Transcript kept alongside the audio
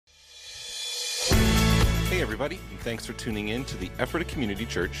Hey everybody, and thanks for tuning in to the Ephrata Community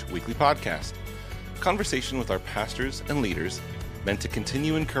Church weekly podcast. Conversation with our pastors and leaders meant to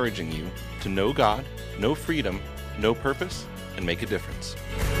continue encouraging you to know God, know freedom, know purpose, and make a difference.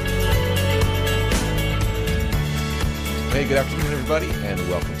 Hey, good afternoon everybody, and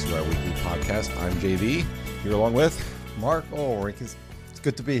welcome to our weekly podcast. I'm JV, here along with Mark Ulrich. It's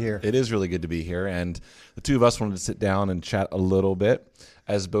good to be here. It is really good to be here, and the two of us wanted to sit down and chat a little bit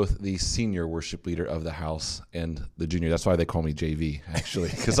as both the senior worship leader of the house and the junior. That's why they call me JV, actually,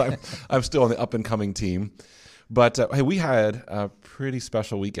 because I'm still on the up-and-coming team. But hey, we had a pretty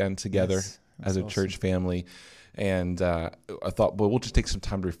special weekend together as a church family, and I thought, well, we'll just take some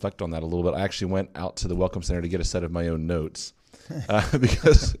time to reflect on that a little bit. I actually went out to the Welcome Center to get a set of my own notes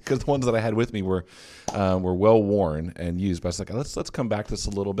because the ones that I had with me were well worn and used. But I was like, let's come back to this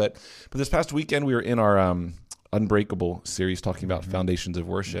a little bit. But this past weekend, we were in our Unbreakable series talking about foundations of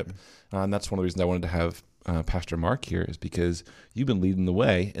worship. And that's one of the reasons I wanted to have Pastor Mark here, is because you've been leading the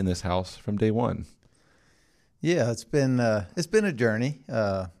way in this house from day one. Yeah, it's been a journey.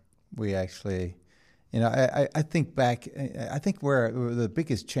 We actually, I think back. I think where the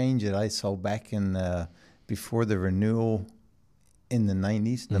biggest change that I saw back in before the renewal in the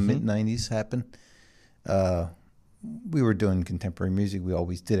 90s, the mid 90s happened. We were doing contemporary music. We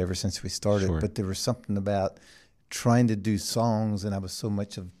always did ever since we started. Sure. But there was something about trying to do songs, and I was so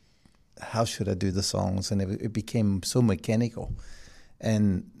much of how should I do the songs, and it became so mechanical,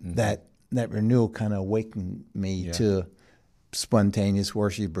 and that renewal kind of awakened me to spontaneous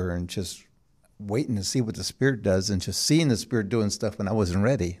worshiper and just waiting to see what the Spirit does, and just seeing the Spirit doing stuff when I wasn't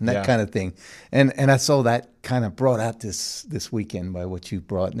ready, and that kind of thing. And I saw that kind of brought out this weekend by what you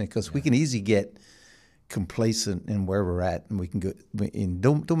brought, because we can easily get complacent in where we're at, and we can go.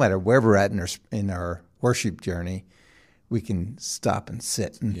 Don't matter where we're at in our worship journey, we can stop and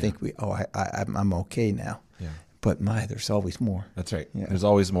sit and think I'm okay now. Yeah. But there's always more. That's right. Yeah. There's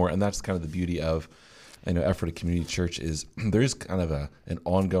always more, and that's kind of the beauty of Ephrata Community Church is there is kind of an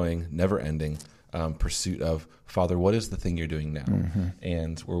ongoing, never-ending pursuit of, Father, what is the thing you're doing now?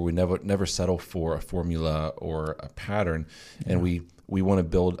 And where we never settle for a formula or a pattern, and we want to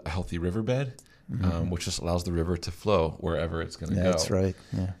build a healthy riverbed. Which just allows the river to flow wherever it's going to go. That's right.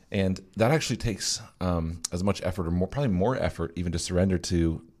 Yeah. And that actually takes as much effort, or probably more effort, even to surrender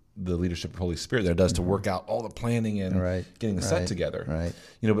to the leadership of Holy Spirit than it does to work out all the planning and getting the set together. Right.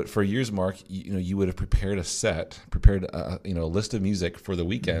 But for years, Mark, you would have prepared a list of music for the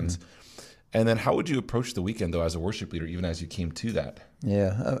weekends. And then how would you approach the weekend, though, as a worship leader, even as you came to that?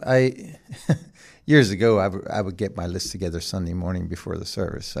 Yeah, I years ago I would get my list together Sunday morning before the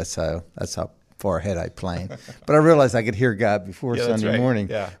service. That's how far ahead I planned. But I realized I could hear God before Sunday morning.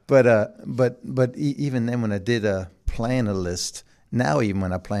 Yeah. But even then, when I did plan a list, now even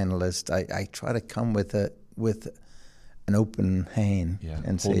when I plan a list, I try to come with an open hand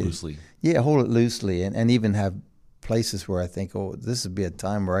and hold loosely. Yeah, hold it loosely, and even have places where I think, this would be a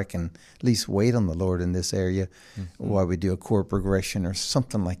time where I can at least wait on the Lord in this area, while we do a chord progression or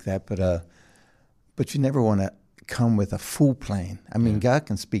something like that. But you never want to come with a full plan. I mean, God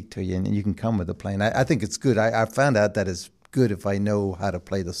can speak to you, and you can come with a plan. I think it's good. I found out that it's good if I know how to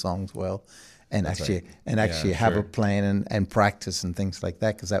play the songs well, and actually have a plan and practice and things like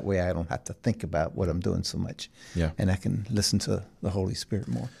that, because that way I don't have to think about what I'm doing so much, and I can listen to the Holy Spirit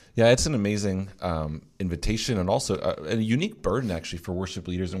more. Yeah, it's an amazing invitation, and also a unique burden, actually, for worship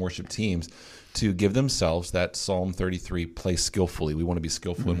leaders and worship teams to give themselves that Psalm 33, play skillfully. We want to be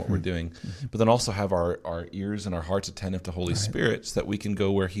skillful in what we're doing, but then also have our ears and our hearts attentive to Holy Spirit, so that we can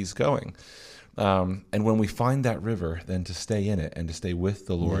go where He's going. And when we find that river, then to stay in it and to stay with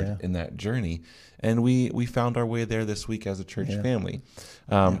the Lord in that journey. And we found our way there this week as a church family.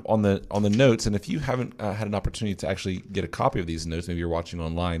 On the notes, and if you haven't had an opportunity to actually get a copy of these notes, maybe you're watching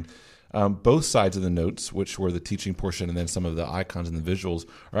online, both sides of the notes, which were the teaching portion and then some of the icons and the visuals,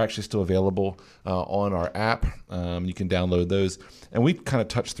 are actually still available on our app. You can download those. And we kind of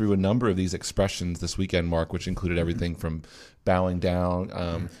touched through a number of these expressions this weekend, Mark, which included everything from bowing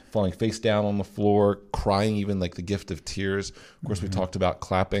down, falling face down on the floor, crying, even like the gift of tears. Of course, we talked about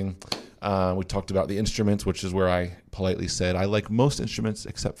clapping. We talked about the instruments, which is where I politely said, I like most instruments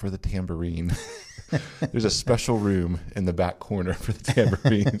except for the tambourine. There's a special room in the back corner for the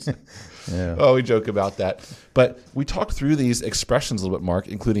tambourines. Oh, we joke about that. But we talked through these expressions a little bit, Mark,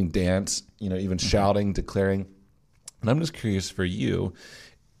 including dance, even shouting, declaring. And I'm just curious for you,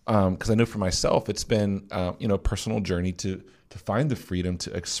 because I know for myself, it's been a personal journey to find the freedom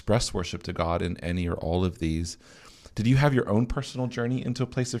to express worship to God in any or all of these. Did you have your own personal journey into a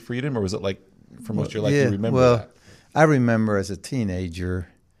place of freedom, or was it like for most of your life you remember that? I remember as a teenager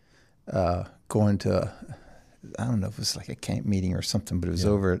going to I don't know if it was like a camp meeting or something, but it was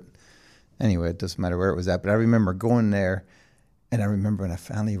over at, anyway, it doesn't matter where it was at. But I remember going there, and I remember when I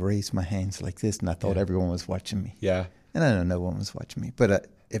finally raised my hands like this, and I thought everyone was watching me. Yeah. And I know no one was watching me, but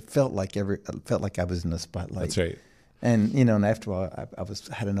it felt like I was in the spotlight. That's right. And, and after a while,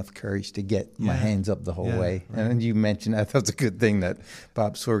 I had enough courage to get my hands up the whole way. Right. And you mentioned, I thought it was a good thing that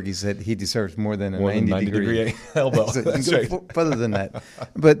Bob Sorge said he deserves more than a 90 degree elbow. So That's right. Further than that.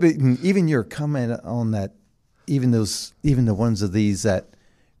 But even your comment on that, even the ones of these that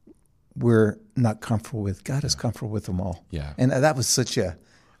we're not comfortable with, God is comfortable with them all. Yeah. And that was such a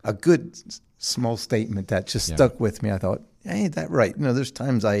good small statement that just stuck with me. I thought, ain't that right? There's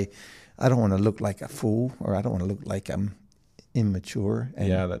times I don't want to look like a fool, or I don't want to look like I'm immature.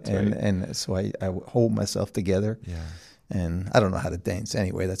 And, that's right. And so I hold myself together. Yeah. And I don't know how to dance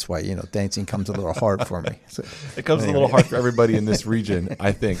anyway. That's why, dancing comes a little hard for me. So, it comes a little hard for everybody in this region,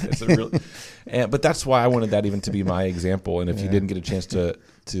 I think. But that's why I wanted that even to be my example. And if you didn't get a chance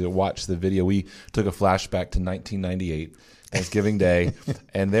to watch the video, we took a flashback to 1998. Thanksgiving Day,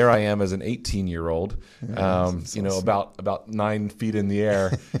 and there I am as an 18-year-old, awesome. About 9 feet in the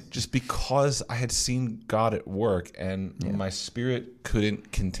air, just because I had seen God at work, and my spirit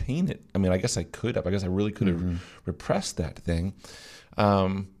couldn't contain it. I mean, I guess I could have. I guess I really could have repressed that thing,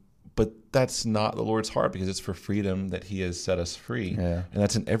 but that's not the Lord's heart, because it's for freedom that He has set us free, and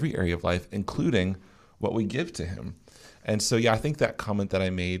that's in every area of life, including what we give to Him. And so, I think that comment that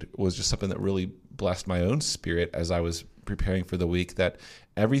I made was just something that really blessed my own spirit as I was preparing for the week, that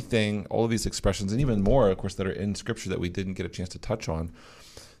everything, all of these expressions, and even more, of course, that are in Scripture that we didn't get a chance to touch on,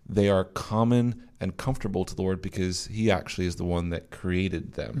 they are common and comfortable to the Lord, because He actually is the one that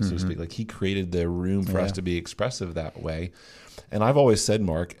created them, so to speak. Like, He created the room for us to be expressive that way. And I've always said,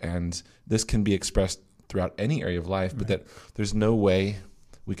 Mark, and this can be expressed throughout any area of life, but that there's no way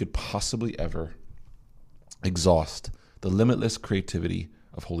we could possibly ever exhaust the limitless creativity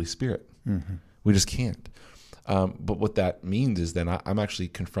of Holy Spirit. We just can't. But what that means is then I'm actually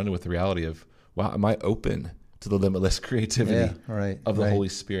confronted with the reality of, wow, am I open to the limitless creativity of the Holy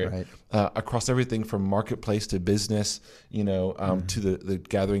Spirit across everything from marketplace to business, to the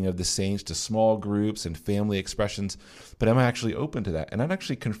gathering of the saints, to small groups and family expressions. But am I actually open to that? And I'd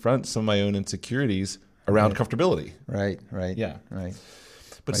actually confront some of my own insecurities around comfortability. Right.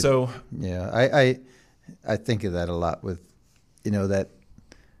 But so... Yeah, I think of that a lot with, that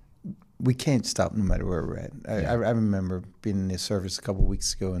we can't stop no matter where we're at. I remember being in this service a couple of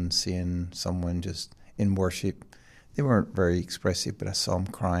weeks ago and seeing someone just in worship. They weren't very expressive, but I saw them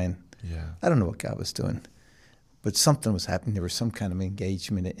crying. Yeah. I don't know what God was doing, but something was happening. There was some kind of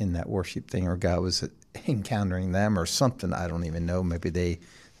engagement in that worship thing, or God was encountering them, or something. I don't even know. Maybe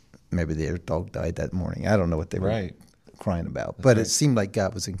their dog died that morning. I don't know what they were crying about, but it seemed like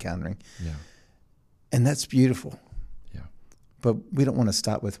God was encountering. Yeah. And that's beautiful. But we don't want to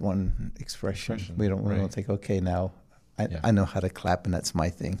stop with one expression. We don't want to think, okay, now I know how to clap, and that's my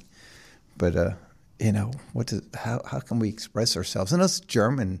thing. But how can we express ourselves? And us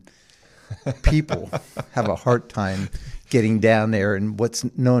German people have a hard time getting down there and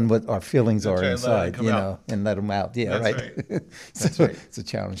knowing what our feelings are inside, and let them out. Yeah, that's right. That's right. It's a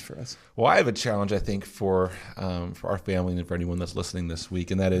challenge for us. Well, I have a challenge, I think, for our family and for anyone that's listening this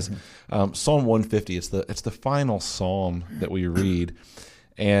week, and that is Psalm 150. It's the final psalm that we read,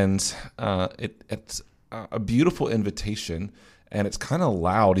 and it's a beautiful invitation. And it's kind of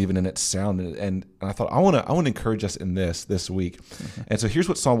loud even in its sound. And I thought, I want to encourage us in this week. And so here's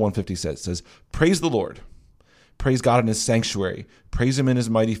what Psalm 150 says. It says, praise the Lord. Praise God in His sanctuary. Praise Him in His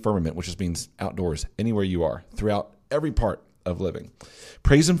mighty firmament, which just means outdoors, anywhere you are, throughout every part of living.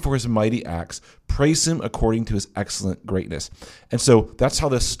 Praise Him for His mighty acts. Praise Him according to His excellent greatness. And so that's how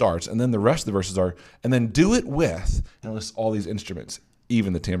this starts. And then the rest of the verses are, and then do it with, and it lists all these instruments.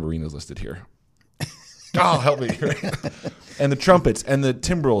 Even the tambourine is listed here. Oh, help me. And the trumpets and the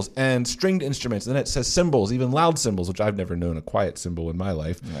timbrels and stringed instruments. And then it says cymbals, even loud cymbals, which I've never known a quiet cymbal in my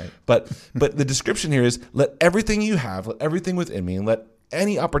life. Right. But the description here is, let everything you have, let everything within me, and let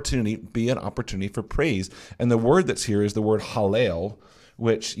any opportunity be an opportunity for praise. And the word that's here is the word hallel,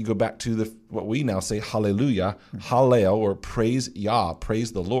 which you go back to what we now say, hallelujah, hallel, or praise Yah,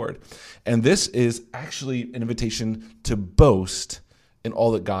 praise the Lord. And this is actually an invitation to boast in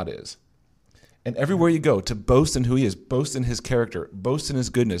all that God is. And everywhere you go, to boast in who He is, boast in His character, boast in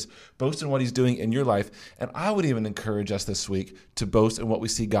His goodness, boast in what He's doing in your life. And I would even encourage us this week to boast in what we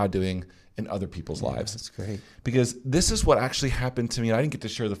see God doing in other people's lives. That's great. Because this is what actually happened to me. And I didn't get to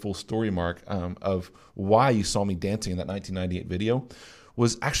share the full story, Mark, of why you saw me dancing in that 1998 video.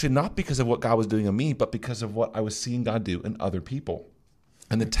 Was actually not because of what God was doing in me, but because of what I was seeing God do in other people.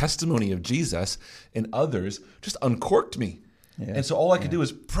 And the testimony of Jesus and others just uncorked me. Yeah. And so all I could do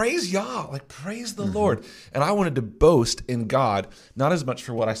was praise Yah, like praise the Lord. And I wanted to boast in God, not as much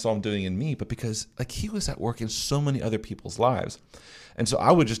for what I saw him doing in me, but because like he was at work in so many other people's lives. And so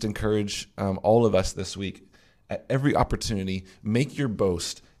I would just encourage all of us this week, at every opportunity, make your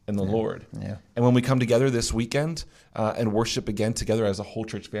boast in the Lord. Yeah. And when we come together this weekend and worship again together as a whole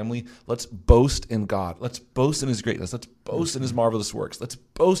church family, let's boast in God. Let's boast in his greatness. Let's boast in his marvelous works. Let's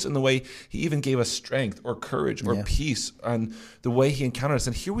boast in the way he even gave us strength or courage or peace, and the way he encountered us.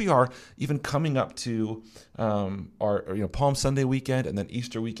 And here we are, even coming up to our Palm Sunday weekend and then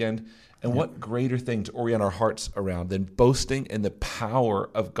Easter weekend. And what greater thing to orient our hearts around than boasting in the power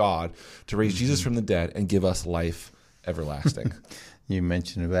of God to raise Jesus from the dead and give us life everlasting. You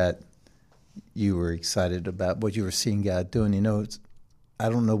mentioned about you were excited about what you were seeing God doing. I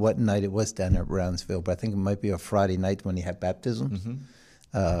don't know what night it was down at Brownsville, but I think it might be a Friday night when you had baptisms.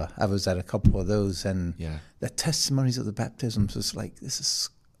 I was at a couple of those, and the testimonies of the baptisms was like, it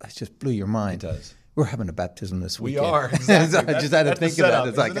just blew your mind. It does. We're having a baptism this weekend. We are. Exactly. I just had to think about it.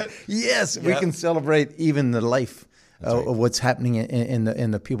 It's like, it? yes, we can celebrate even the life of what's happening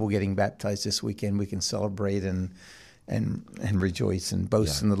in the people getting baptized this weekend. We can celebrate and rejoice and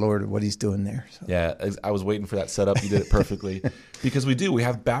boast in the Lord of what he's doing there. So. Yeah, I was waiting for that setup. You did it perfectly. Because we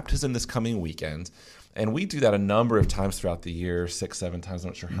have baptism this coming weekend, and we do that a number of times throughout the year, 6, 7 times, I'm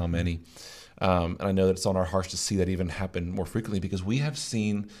not sure how many. And I know that it's on our hearts to see that even happen more frequently, because we have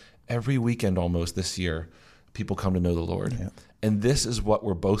seen every weekend almost this year, people come to know the Lord. Yeah. And this is what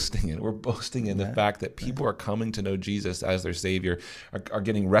we're boasting in. We're boasting in the fact that people are coming to know Jesus as their Savior, are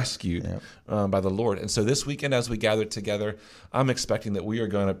getting rescued by the Lord. And so this weekend, as we gather together, I'm expecting that we are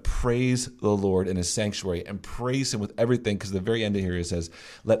going to praise the Lord in his sanctuary and praise him with everything, because the very end of here it says,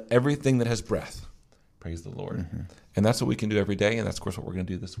 let everything that has breath praise the Lord. And that's what we can do every day, and that's, of course, what we're going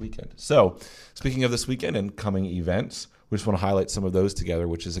to do this weekend. So speaking of this weekend and coming events, we just want to highlight some of those together,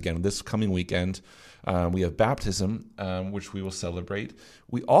 which is, again, this coming weekend. We have baptism, which we will celebrate.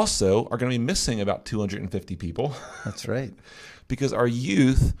 We also are going to be missing about 250 people. That's right. Because our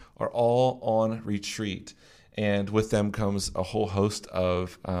youth are all on retreat. And with them comes a whole host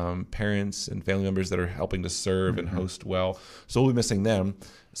of parents and family members that are helping to serve and host well. So we'll be missing them.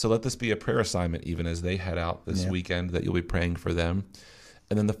 So let this be a prayer assignment even as they head out this weekend, that you'll be praying for them.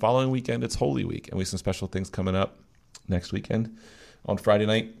 And then the following weekend, it's Holy Week. And we have some special things coming up next weekend. On Friday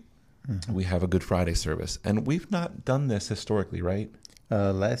night, we have a Good Friday service. And we've not done this historically, right?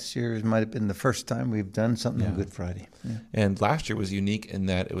 Last year might have been the first time we've done something on Good Friday. Yeah. And last year was unique in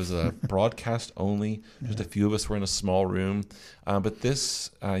that it was a broadcast only. Just a few of us were in a small room. But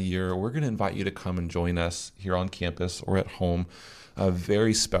this year, we're going to invite you to come and join us here on campus or at home. A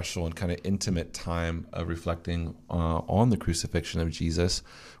very special and kind of intimate time of reflecting on the crucifixion of Jesus.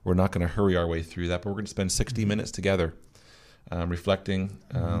 We're not going to hurry our way through that, but we're going to spend 60 minutes together reflecting,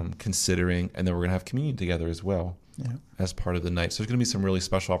 considering, and then we're going to have communion together as well. As part of the night. So there's going to be some really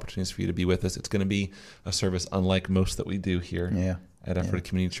special opportunities for you to be with us. It's going to be a service unlike most that we do here at Ephrata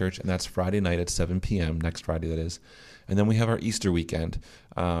Community Church, and that's Friday night at 7 p.m., next Friday that is. And then we have our Easter weekend,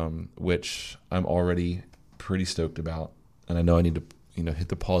 which I'm already pretty stoked about. And I know I need to hit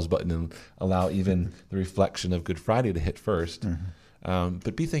the pause button and allow even the reflection of Good Friday to hit first.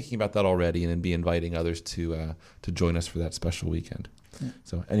 But be thinking about that already, and then be inviting others to join us for that special weekend.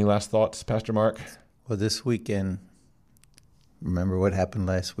 So any last thoughts, Pastor Mark? Well, this weekend, remember what happened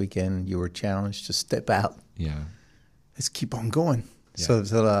last weekend? You were challenged to step out. Yeah. Let's keep on going. Yeah.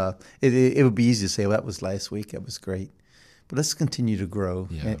 So it would be easy to say, well, that was last week. That was great. But let's continue to grow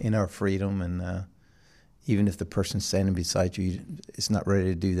in our freedom. And even if the person standing beside you is not ready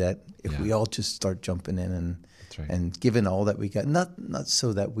to do that, if we all just start jumping in and giving all that we got, not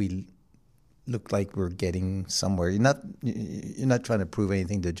so that we look like we're getting somewhere. You're not trying to prove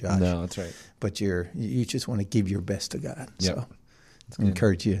anything to Josh. No, that's right. But you just want to give your best to God. Yep. So I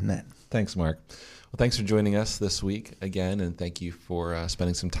encourage you in that. Thanks, Mark. Well, thanks for joining us this week again, and thank you for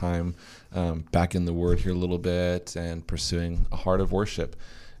spending some time back in the Word here a little bit and pursuing a heart of worship.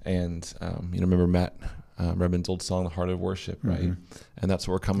 And remember Matt Redman's old song, "The Heart of Worship," right? And that's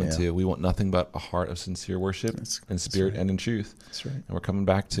what we're coming to. We want nothing but a heart of sincere worship in spirit and in truth. That's right. And we're coming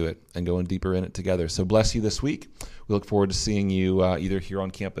back to it and going deeper in it together. So bless you this week. We look forward to seeing you either here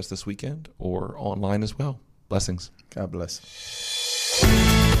on campus this weekend or online as well. Blessings. God bless.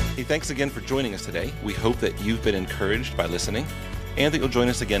 Hey, thanks again for joining us today. We hope that you've been encouraged by listening and that you'll join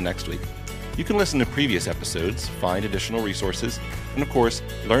us again next week. You can listen to previous episodes, find additional resources, and of course,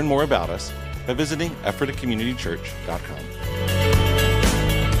 learn more about us by visiting EphrataCommunityChurch.com.